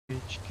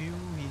HQ,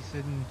 he's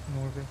in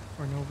Norvik,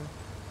 or Nova.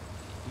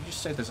 You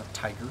just say there's a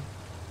tiger?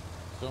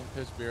 Don't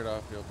piss Beard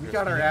off. We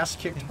got our ass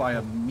kicked by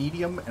a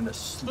medium and a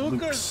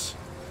slooks.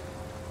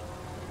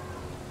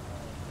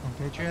 Well,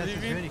 get your asses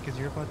ready, because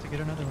you're about to get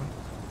another one.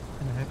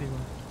 And a heavy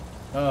one.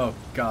 Oh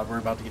god, we're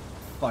about to get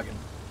fucking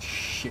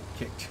shit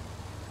kicked.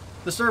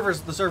 The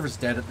server's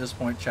dead at this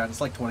point, chat.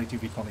 It's like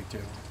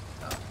 22v22.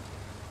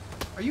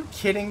 Are you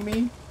kidding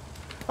me?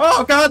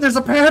 Oh god, there's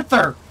a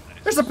Panther!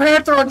 There's a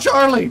Panther on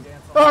Charlie!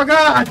 Oh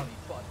god!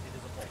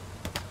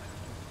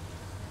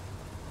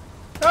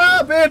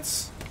 Ah,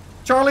 bits!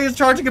 Charlie is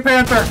charging a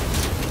Panther!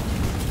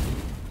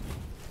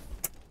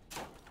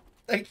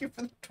 Thank you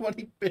for the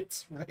 20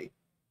 bits, Ray.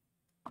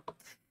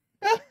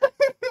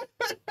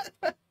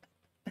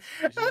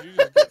 Did you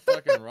just get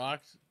fucking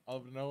rocked out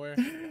of nowhere?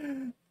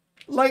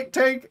 Light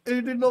tank, I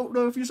didn't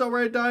know if you saw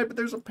where I died, but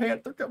there's a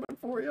Panther coming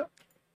for you.